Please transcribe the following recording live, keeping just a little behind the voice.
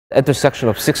Intersection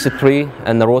of 63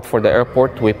 and the road for the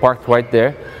airport. We parked right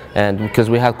there, and because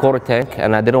we had quarter tank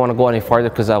and I didn't want to go any farther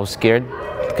because I was scared,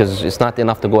 because it's not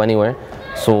enough to go anywhere.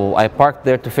 So I parked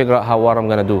there to figure out what I'm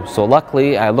gonna do. So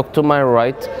luckily I looked to my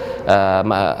right,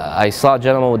 I saw a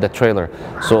gentleman with the trailer.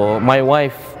 So my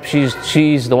wife,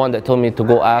 she's the one that told me to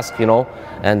go ask, you know,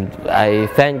 and I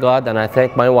thank God and I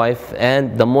thank my wife,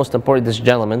 and the most important, this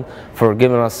gentleman, for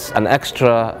giving us an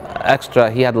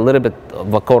extra. He had a little bit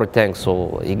of a quarter tank,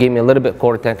 so he gave me a little bit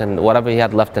quarter tank and whatever he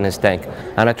had left in his tank.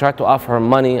 And I tried to offer him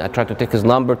money. I tried to take his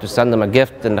number to send him a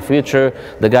gift in the future.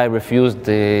 The guy refused.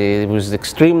 He was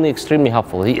extremely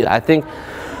helpful. I think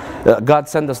God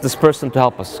sent us this person to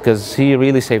help us, because he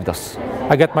really saved us.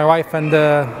 I got my wife and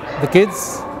the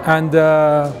kids, and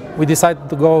we decided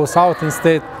to go south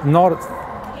instead north.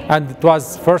 And it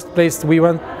was first place we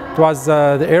went was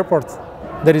the airport.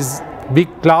 There is big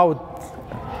cloud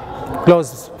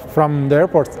close from the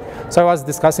airport. So I was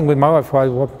discussing with my wife,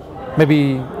 well,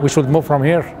 maybe we should move from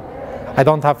here. I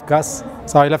don't have gas,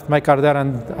 so I left my car there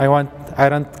and I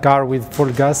rent a car with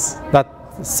full gas. That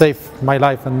saved my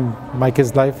life and my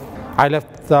kids' life. I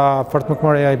left Fort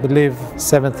McMurray, I believe,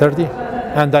 7:30,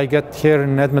 and I get here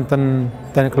in Edmonton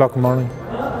 10 o'clock in the morning.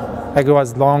 It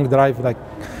was a long drive, like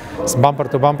it's bumper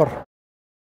to bumper.